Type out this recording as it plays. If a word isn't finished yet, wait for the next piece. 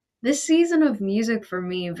This season of music for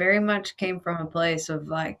me very much came from a place of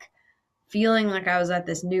like feeling like I was at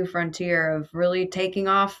this new frontier of really taking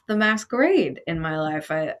off the masquerade in my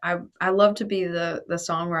life. I love to be the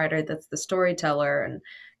songwriter that's the storyteller and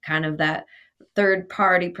kind of that third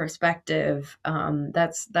party perspective.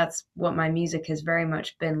 That's what my music has very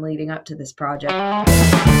much been leading up to this project.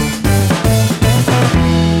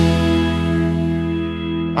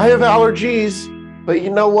 I have allergies, but you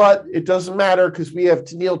know what? It doesn't matter because we have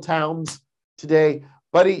Tenille Townes today.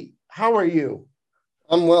 Buddy, how are you?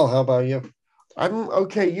 I'm well. How about you? I'm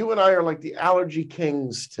okay. You and I are like the allergy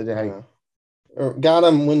kings today. Uh, Got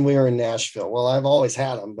them when we were in Nashville. Well, I've always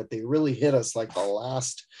had them, but they really hit us like the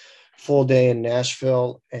last full day in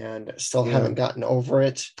Nashville, and still Yeah. haven't gotten over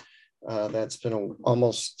it. That's been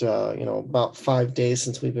almost about 5 days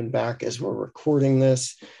since we've been back as we're recording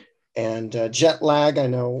this, and jet lag. I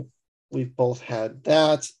know we've both had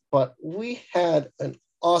that, but we had an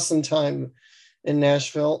awesome time in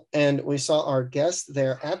Nashville, and we saw our guest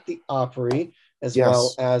there at the Opry, as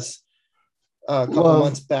well Yes. as a couple Love,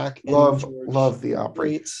 months back in love the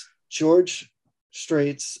Opry. George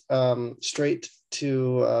Strait's Straight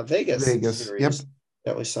to Vegas Vegas. Yep. series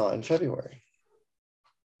that we saw in February.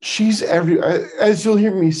 She's as you'll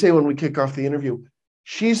hear me say when we kick off the interview,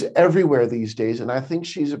 she's everywhere these days, and I think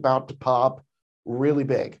she's about to pop really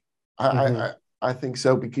big. I Mm-hmm. I, I I think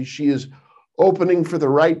so because she is opening for the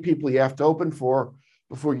right people you have to open for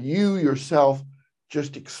before you yourself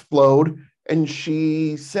just explode. And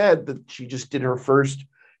she said that she just did her first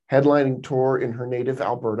headlining tour in her native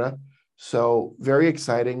Alberta. So very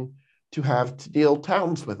exciting to have Tenille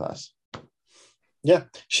Townes with us. Yeah,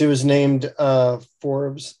 she was named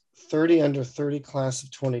Forbes 30 under 30 class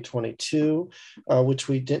of 2022, which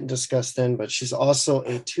we didn't discuss then, but she's also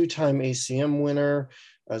a two-time ACM winner,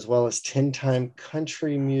 as well as 10-time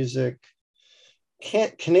country music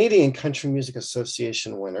Canadian Country Music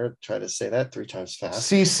Association winner. Try to say that three times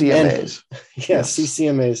fast. And CCMAs. yeah,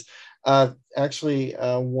 CCMAs. Actually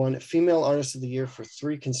won Female Artist of the Year for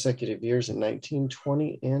 3 consecutive years in 19,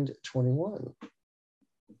 20, and 21.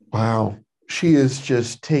 Wow. She is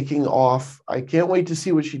just taking off. I can't wait to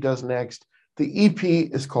see what she does next. The EP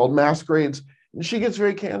is called Masquerades, and she gets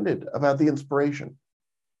very candid about the inspiration.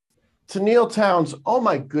 Tenille Townes, oh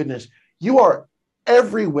my goodness, you are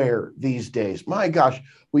everywhere these days. My gosh,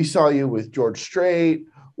 we saw you with George Strait.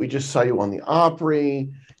 We just saw you on the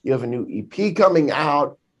Opry. You have a new EP coming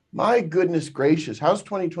out. My goodness gracious, how's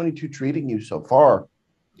 2022 treating you so far?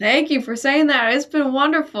 Thank you for saying that. It's been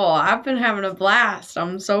wonderful. I've been having a blast.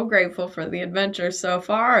 I'm so grateful for the adventure so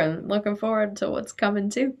far and looking forward to what's coming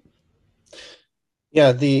too.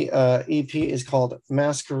 Yeah, the EP is called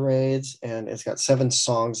Masquerades, and it's got 7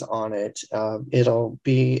 songs on it. It'll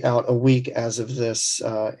be out a week as of this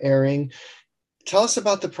airing. Tell us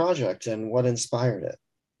about the project and what inspired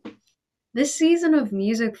it. This season of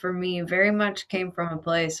music for me very much came from a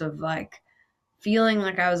place of like feeling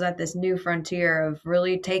like I was at this new frontier of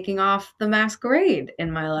really taking off the masquerade in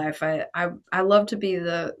my life. I love to be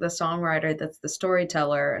the songwriter that's the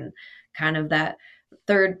storyteller and kind of that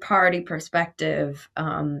third party perspective.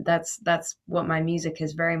 That's what my music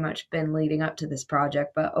has very much been leading up to this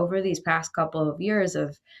project. But over these past couple of years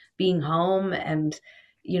of being home and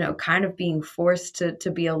kind of being forced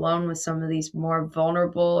to be alone with some of these more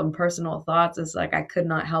vulnerable and personal thoughts, it's like I could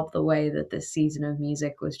not help the way that this season of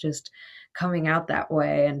music was just coming out that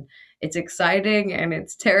way. And it's exciting and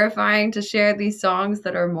it's terrifying to share these songs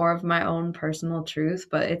that are more of my own personal truth.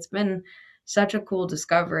 But it's been such a cool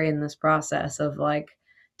discovery in this process of like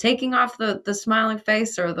taking off the smiling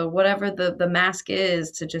face or the whatever the mask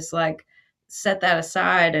is to just like set that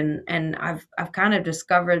aside. And I've kind of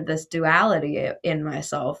discovered this duality in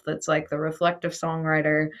myself that's like the reflective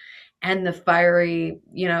songwriter and the fiery,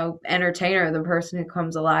 entertainer, the person who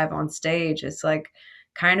comes alive on stage. It's like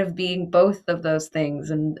kind of being both of those things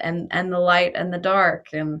and the light and the dark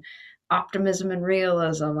and optimism and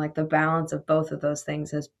realism, like the balance of both of those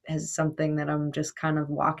things has something that I'm just kind of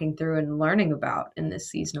walking through and learning about in this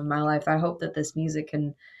season of my life. I hope that this music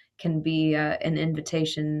can be an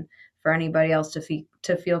invitation for anybody else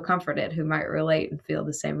to feel comforted who might relate and feel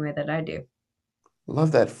the same way that I do.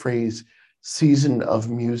 Love that phrase, season of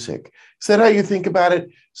music. Is that how you think about it?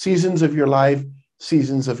 Seasons of your life,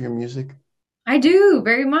 seasons of your music? I do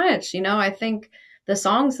very much. I think the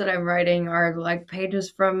songs that I'm writing are like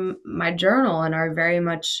pages from my journal and are very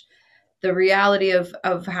much the reality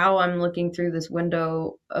of how I'm looking through this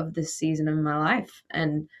window of this season of my life.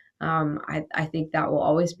 And I think that will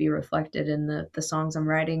always be reflected in the songs I'm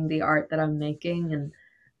writing, the art that I'm making, and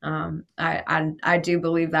I do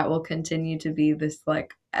believe that will continue to be this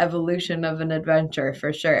like evolution of an adventure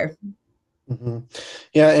for sure. hmm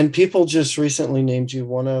Yeah, and people just recently named you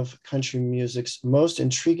one of country music's most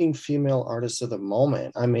intriguing female artists of the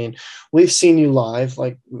moment. I mean, we've seen you live,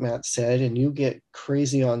 like Matt said, and you get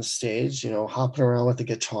crazy on stage, hopping around with the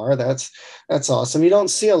guitar. That's awesome. You don't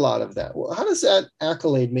see a lot of that. Well, how does that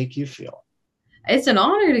accolade make you feel? It's an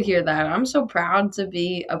honor to hear that. I'm so proud to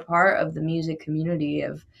be a part of the music community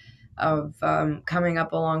of coming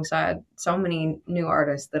up alongside so many new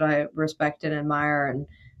artists that I respect and admire, and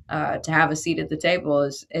to have a seat at the table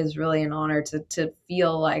is really an honor to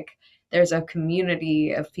feel like there's a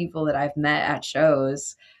community of people that I've met at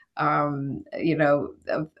shows. Of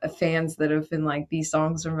fans that have been like, these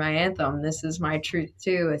songs are my anthem. This is my truth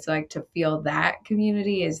too. It's like to feel that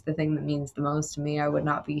community is the thing that means the most to me. I would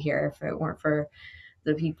not be here if it weren't for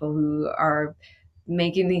the people who are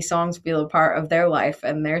making these songs feel a part of their life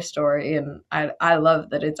and their story. And I love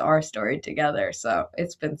that it's our story together. So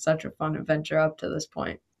it's been such a fun adventure up to this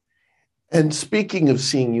point. And speaking of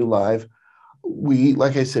seeing you live,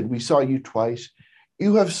 like I said, we saw you twice.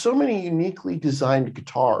 You have so many uniquely designed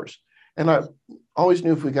guitars. And I always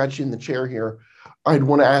knew if we got you in the chair here, I'd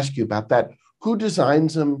want to ask you about that. Who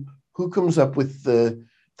designs them? Who comes up with the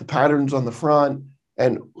patterns on the front?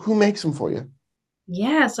 And who makes them for you?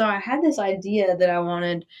 Yeah, so I had this idea that I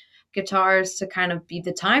wanted guitars to kind of be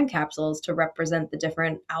the time capsules to represent the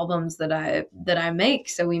different albums that I make.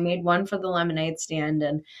 So we made one for the lemonade stand,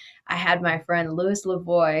 and I had my friend Louis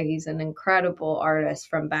Lavoie. He's an incredible artist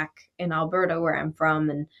from back in Alberta where I'm from,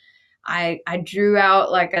 and I drew out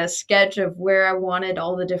like a sketch of where I wanted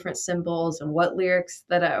all the different symbols and what lyrics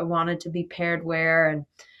that I wanted to be paired where. And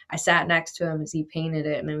I sat next to him as he painted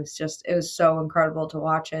it, and it was so incredible to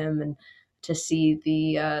watch him and to see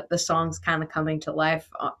the songs kind of coming to life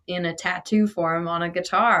in a tattoo form on a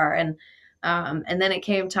guitar. And then it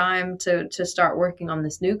came time to start working on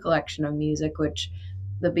this new collection of music, which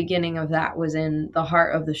the beginning of that was in the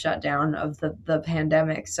heart of the shutdown of the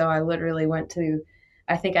pandemic. So I literally went to,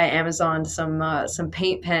 I think I Amazoned some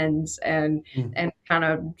paint pens Mm. and kind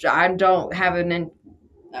of, I don't have a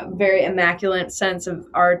very immaculate sense of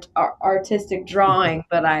artistic drawing,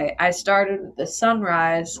 but I started with the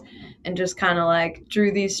sunrise and just kind of like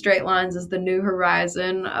drew these straight lines as the new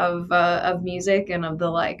horizon of music and of the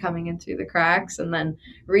light coming in through the cracks. And then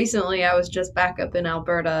recently I was just back up in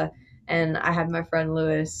Alberta, and I had my friend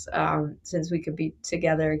Lewis, since we could be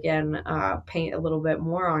together again, paint a little bit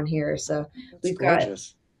more on here. So That's we've got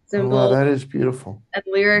gorgeous. Oh, wow, symbols that is beautiful. and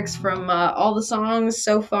lyrics from all the songs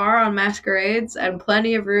so far on Masquerades, and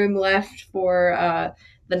plenty of room left for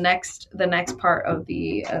the next part of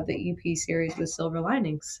the EP series with Silver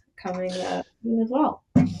Linings coming soon as well.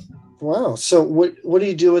 Wow. So what do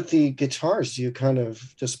you do with the guitars? Do you kind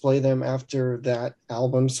of display them after that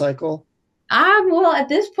album cycle? Well, at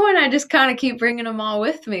this point, I just kind of keep bringing them all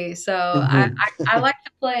with me. So Mhm. I like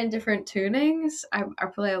to play in different tunings. I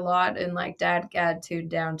play a lot in like Dad Gad tuned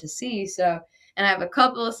down to C. So, and I have a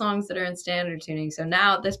couple of songs that are in standard tuning. So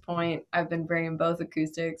now at this point, I've been bringing both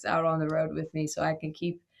acoustics out on the road with me, so I can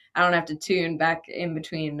keep. I don't have to tune back in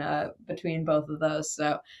between both of those.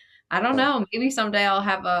 So I don't Wow. know. Maybe someday I'll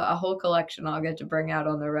have a whole collection I'll get to bring out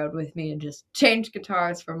on the road with me and just change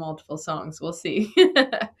guitars for multiple songs. We'll see.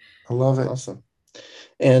 I love it. Awesome.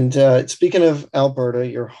 And speaking of Alberta,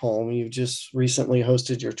 your home, you just recently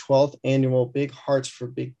hosted your 12th annual Big Hearts for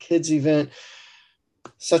Big Kids event.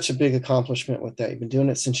 Such a big accomplishment with that. You've been doing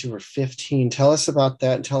it since you were 15. Tell us about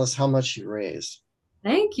that and tell us how much you raised.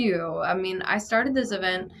 Thank you. I mean, I started this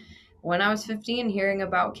event when I was 15, hearing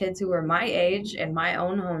about kids who were my age in my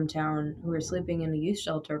own hometown who were sleeping in a youth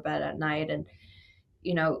shelter bed at night. And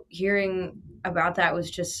hearing about that was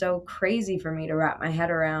just so crazy for me to wrap my head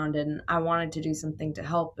around. And I wanted to do something to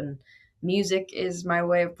help. And music is my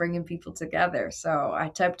way of bringing people together. So I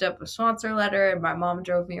typed up a sponsor letter, and my mom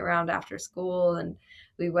drove me around after school. And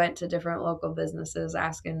we went to different local businesses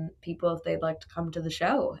asking people if they'd like to come to the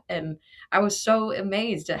show. And I was so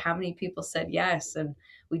amazed at how many people said yes. And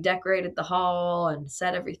we decorated the hall and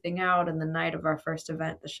set everything out. And the night of our first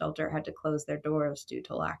event, the shelter had to close their doors due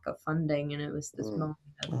to lack of funding. And it was this Mm, moment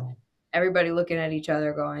of Oh, everybody looking at each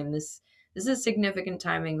other going, this is significant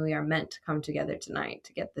timing. We are meant to come together tonight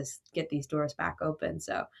to get these doors back open.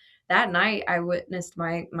 So that night I witnessed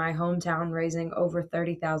my hometown raising over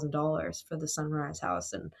 $30,000 for the Sunrise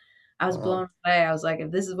House, and I was wow. blown away. I was like,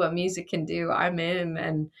 if this is what music can do, I'm in.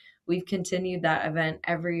 And we've continued that event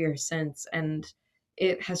every year since, and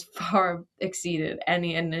it has far exceeded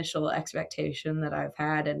any initial expectation that I've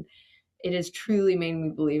had. And it has truly made me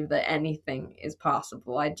believe that anything is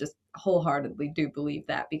possible. wholeheartedly do believe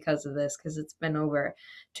that because of this, because it's been over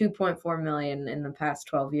 2.4 million in the past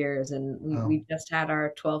 12 years, and Wow. we just had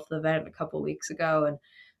our 12th event a couple weeks ago, and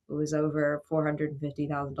it was over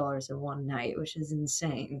 $450,000 in one night, which is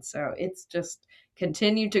insane. So it's just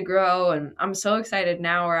continued to grow, and I'm so excited.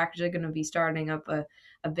 Now we're actually going to be starting up a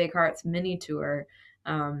Big Hearts mini tour,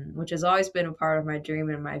 which has always been a part of my dream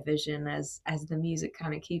and my vision as the music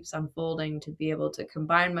kind of keeps unfolding, to be able to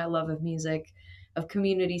combine my love of music, of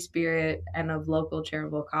community spirit, and of local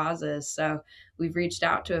charitable causes. So we've reached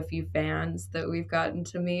out to a few fans that we've gotten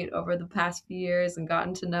to meet over the past few years and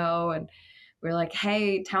gotten to know, and we're like,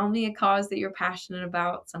 hey, tell me a cause that you're passionate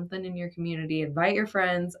about, something in your community, invite your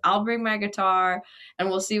friends, I'll bring my guitar, and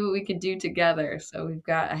we'll see what we can do together. So we've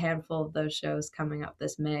got a handful of those shows coming up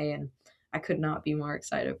this May, and I could not be more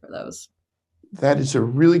excited for those. That is a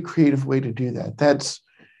really creative way to do that.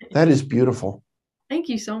 That is beautiful. Thank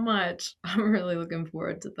you so much. I'm really looking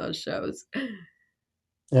forward to those shows.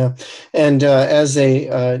 Yeah, and as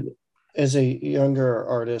a younger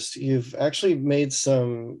artist, you've actually made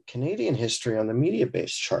some Canadian history on the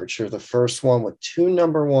media-based charts. You're the first one with two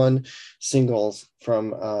number one singles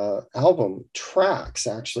from album tracks.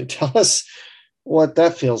 Actually, tell us what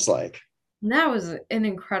that feels like. And that was an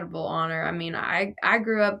incredible honor. I mean, I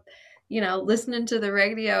grew up, listening to the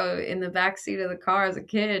radio in the back seat of the car as a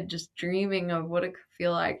kid, just dreaming of what it could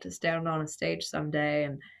feel like to stand on a stage someday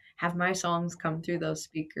and have my songs come through those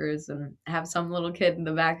speakers and have some little kid in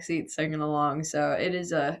the back seat singing along. So it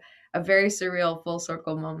is a very surreal full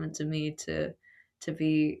circle moment to me to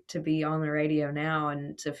be on the radio now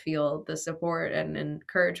and to feel the support and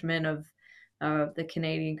encouragement of the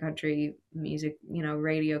Canadian country music,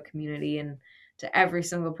 radio community, and to every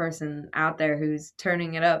single person out there who's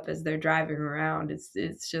turning it up as they're driving around.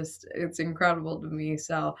 It's incredible to me.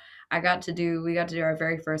 So we got to do our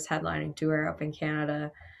very first headlining tour up in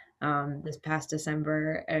Canada this past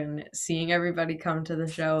December, and seeing everybody come to the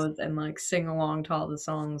shows and like sing along to all the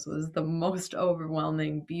songs was the most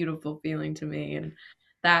overwhelming, beautiful feeling to me. And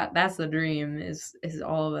that's the dream, is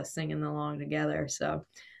all of us singing along together. So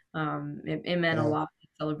it meant a Yeah. lot to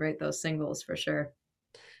celebrate those singles for sure.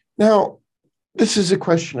 Now, this is a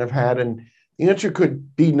question I've had, and the answer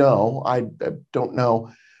could be no. I don't know.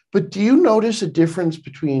 But do you notice a difference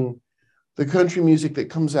between the country music that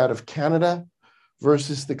comes out of Canada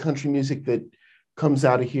versus the country music that comes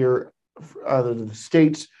out of here, out of the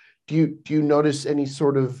States? Do you notice any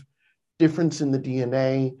sort of difference in the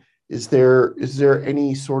DNA? Is there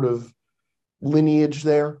any sort of lineage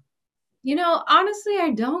there? Honestly,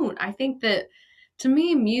 I don't. I think that, to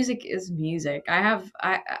me, music is music.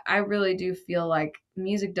 I really do feel like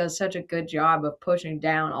music does such a good job of pushing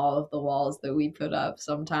down all of the walls that we put up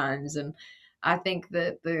sometimes. And I think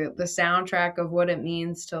that the soundtrack of what it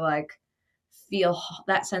means to like feel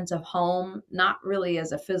that sense of home, not really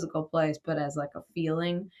as a physical place, but as like a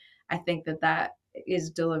feeling. I think that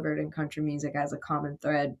is delivered in country music as a common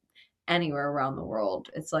thread anywhere around the world.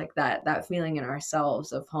 It's like that feeling in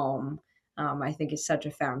ourselves of home. I think is such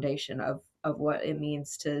a foundation of what it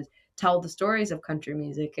means to tell the stories of country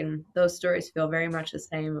music, and those stories feel very much the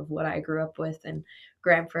same of what I grew up with in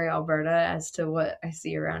Grand Prairie, Alberta, as to what I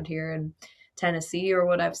see around here in Tennessee, or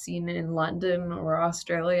what I've seen in London or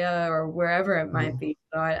Australia or wherever it might Mhm. be.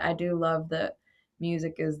 So I do love that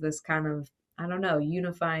music is this kind of, I don't know,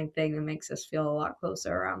 unifying thing that makes us feel a lot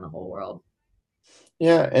closer around the whole world.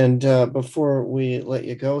 Yeah, and before we let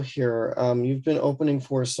you go here, you've been opening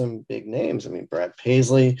for some big names. I mean, Brad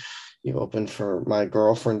Paisley, you opened for my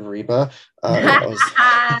girlfriend Reba, that was,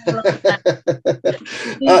 I love that.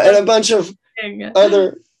 He's and a bunch of amazing.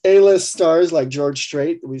 other A-list stars like George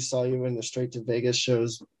Strait. We saw you in the Straight to Vegas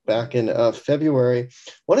shows back in February.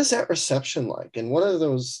 What is that reception like, and what are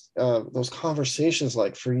those conversations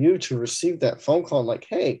like for you to receive that phone call like,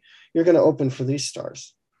 "Hey, you're going to open for these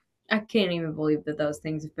stars"? I can't even believe that those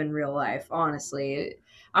things have been real life, honestly.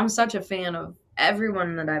 I'm such a fan of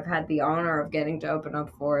everyone that I've had the honor of getting to open up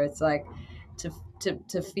for. It's like to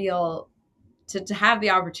to feel to have the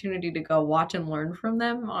opportunity to go watch and learn from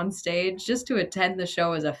them on stage, just to attend the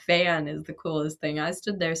show as a fan, is the coolest thing. I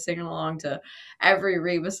stood there singing along to every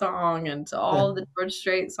Reba song and to all the George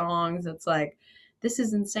Strait songs. It's like, this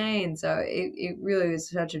is insane. So it really is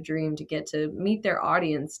such a dream to get to meet their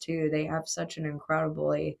audience too. They have such an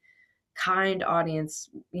incredibly kind audience,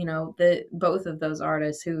 the both of those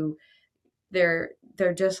artists, who they're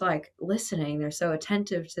just like listening, they're so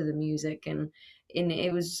attentive to the music, and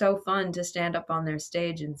it was so fun to stand up on their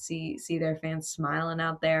stage and see their fans smiling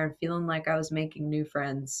out there and feeling like I was making new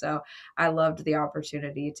friends. So I loved the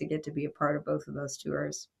opportunity to get to be a part of both of those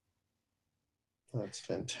tours. That's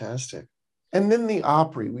fantastic. And then the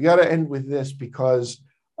Opry. We got to end with this because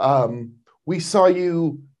we saw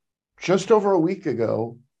you just over a week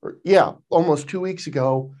ago, or yeah, almost 2 weeks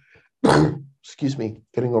ago. Excuse me,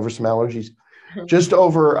 getting over some allergies. Just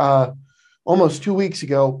over almost 2 weeks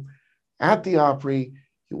ago at the Opry,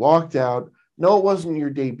 you walked out. No, it wasn't your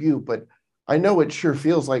debut, but I know it sure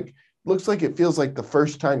feels like, looks like it feels like the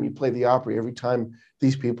first time you play the Opry every time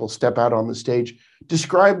these people step out on the stage.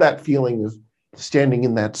 Describe that feeling of standing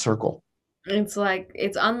in that circle. It's like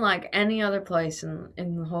it's unlike any other place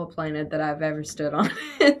in the whole planet that I've ever stood on.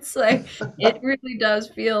 It's like it really does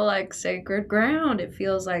feel like sacred ground. It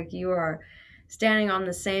feels like you are standing on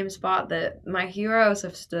the same spot that my heroes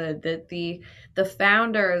have stood, that the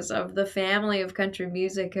founders of the family of country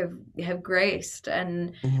music have graced,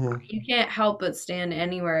 and Mhm. you can't help but stand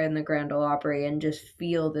anywhere in the Grand Ole Opry and just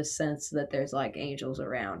feel this sense that there's like angels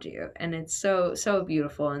around you. And it's so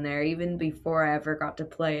beautiful in there. Even before I ever got to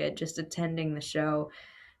play it, just attending the show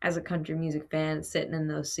as a country music fan, sitting in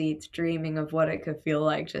those seats, dreaming of what it could feel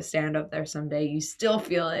like to stand up there someday, you still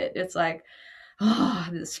feel it. It's like, oh,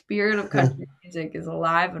 the spirit of country music is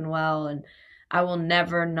alive and well, and I will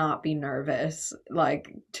never not be nervous,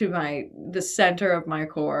 like to the center of my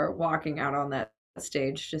core, walking out on that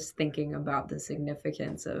stage, just thinking about the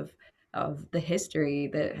significance of the history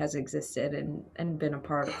that has existed and been a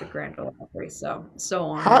part of the Grand Ole Opry. So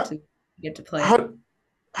honored How to get to play it. how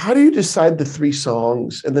how do you decide the three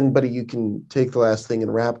songs? And then, buddy, you can take the last thing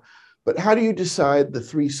and wrap. But how do you decide the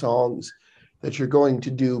three songs that you're going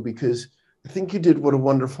to do? Because I think you did "What a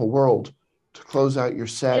Wonderful World" to close out your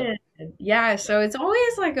set. Yeah. Yeah, so it's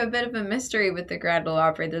always like a bit of a mystery with the Grand Ole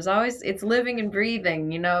Opry. There's always it's living and breathing,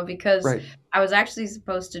 because Right. I was actually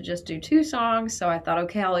supposed to just do two songs, so I thought,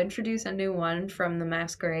 okay, I'll introduce a new one from the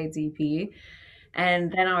Masquerades EP.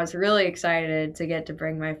 And then I was really excited to get to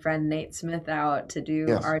bring my friend Nate Smith out to do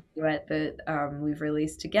Yes. our duet that we've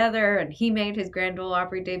released together. And he made his Grand Ole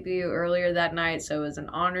Opry debut earlier that night, so it was an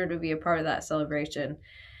honor to be a part of that celebration.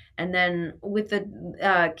 And then with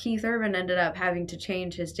the Keith Urban ended up having to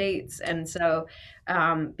change his dates, and so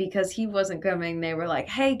because he wasn't coming, they were like,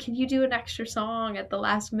 "Hey, can you do an extra song at the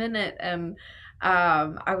last minute?" And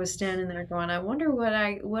I was standing there going, "I wonder what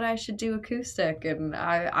I should do acoustic," and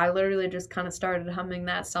I literally just kind of started humming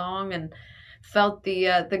that song and felt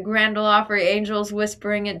the Grand Ole Opry angels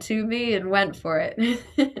whispering it to me and went for it.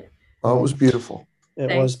 Oh, it was beautiful. It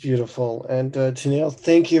Thank was beautiful. And Tenille,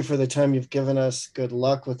 thank you for the time you've given us. Good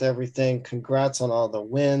luck with everything. Congrats on all the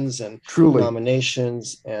wins and Truly.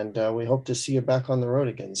 nominations. And we hope to see you back on the road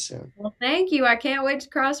again soon. Well, thank you. I can't wait to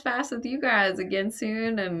cross paths with you guys again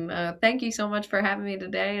soon. And thank you so much for having me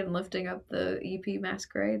today and lifting up the EP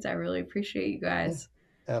Masquerades. I really appreciate you Yeah, guys.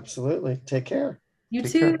 absolutely. Take care. You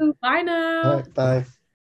Take care. too. Bye All now. right, Bye bye. bye.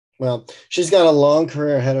 Well, she's got a long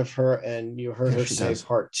career ahead of her, and you heard Yes, her she say does.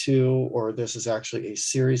 part two, or this is actually a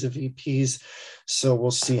series of EPs. So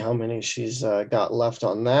we'll see how many she's got left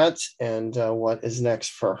on that and what is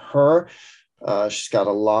next for her. She's got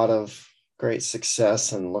a lot of great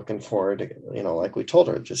success and looking forward to, like we told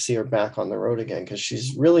her, to see her back on the road again because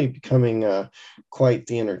she's really becoming quite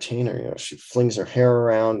the entertainer. She flings her hair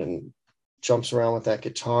around and jumps around with that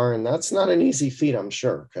guitar, and that's not an easy feat, I'm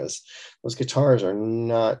sure, because those guitars are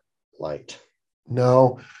not light.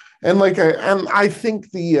 No. And I think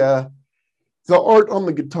the art on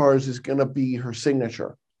the guitars is gonna be her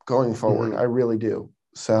signature going forward. Mm-hmm. I really do.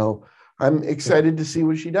 So I'm Yeah. excited to see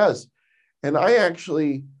what she does. And I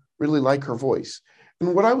actually really like her voice.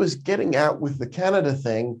 And what I was getting at with the Canada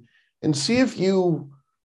thing, and see if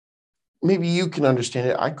maybe you can understand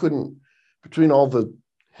it. I couldn't, between all the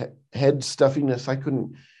head stuffiness, I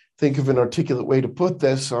couldn't think of an articulate way to put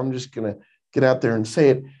this. So I'm just going to get out there and say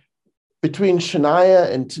it. Between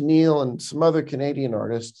Shania and Tenille and some other Canadian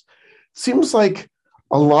artists, it seems like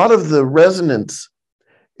a lot of the resonance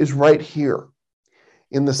is right here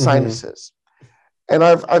in the Mm-hmm. sinuses. And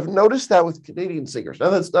I've noticed that with Canadian singers.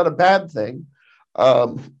 Now that's not a bad thing.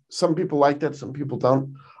 Some people like that, some people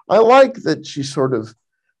don't. I like that she sort of,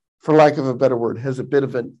 for lack of a better word, has a bit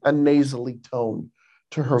of a nasally tone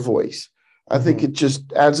to her voice. I think Mm-hmm. it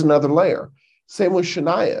just adds another layer. Same with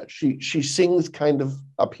Shania. She sings kind of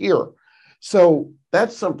up here. So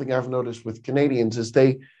that's something I've noticed with Canadians is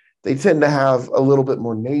they tend to have a little bit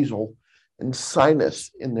more nasal and sinus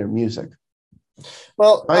in their music.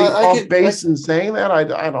 Well, I I off could, base in saying that? I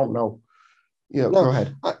don't know. Go no,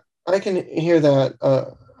 ahead. I can hear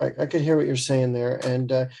that. I could hear what you're saying there,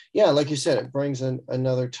 and yeah, like you said, it brings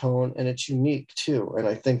another tone, and it's unique too. And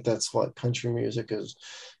I think that's what country music is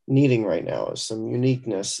needing right now, is some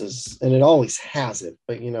uniqueness, and it always has it,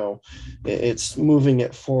 but it's moving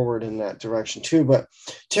it forward in that direction too. But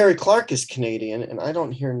Terry Clark is Canadian, and I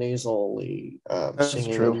don't hear nasally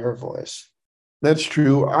singing true. in her voice. That's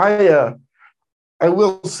true. I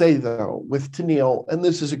will say though, with Tenille, and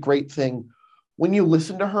this is a great thing, when you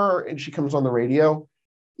listen to her and she comes on the radio,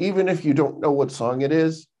 even if you don't know what song it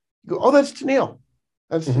is, you go, "Oh, that's Tenille.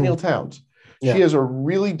 That's Tenille Townes." Yeah. She has a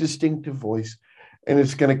really distinctive voice, and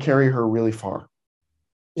it's going to carry her really far.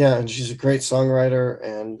 Yeah, and she's a great songwriter,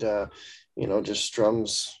 and just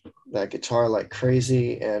strums that guitar like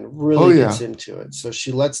crazy and really gets into it. So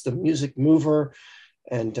she lets the music move her.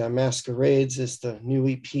 And Masquerades is the new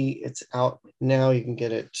EP. It's out now. You can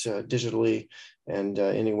get it digitally and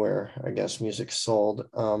anywhere, I guess, music's sold.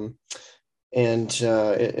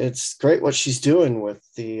 It's great what she's doing with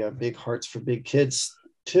the Big Hearts for Big Kids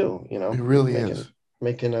too. It really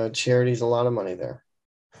making charities a lot of money there.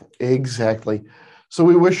 Exactly. So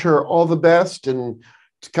we wish her all the best and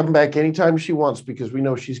to come back anytime she wants, because we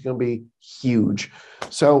know she's going to be huge.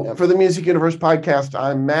 So for the Music Universe podcast,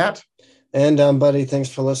 I'm Matt. And Buddy, thanks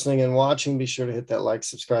for listening and watching. Be sure to hit that like,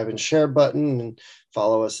 subscribe, and share button, and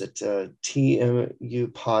follow us at tmupod.com,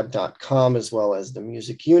 as well as the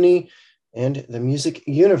Music Uni and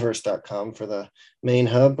themusicuniverse.com for the main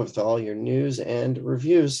hub of all your news and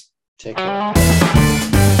reviews. Take care.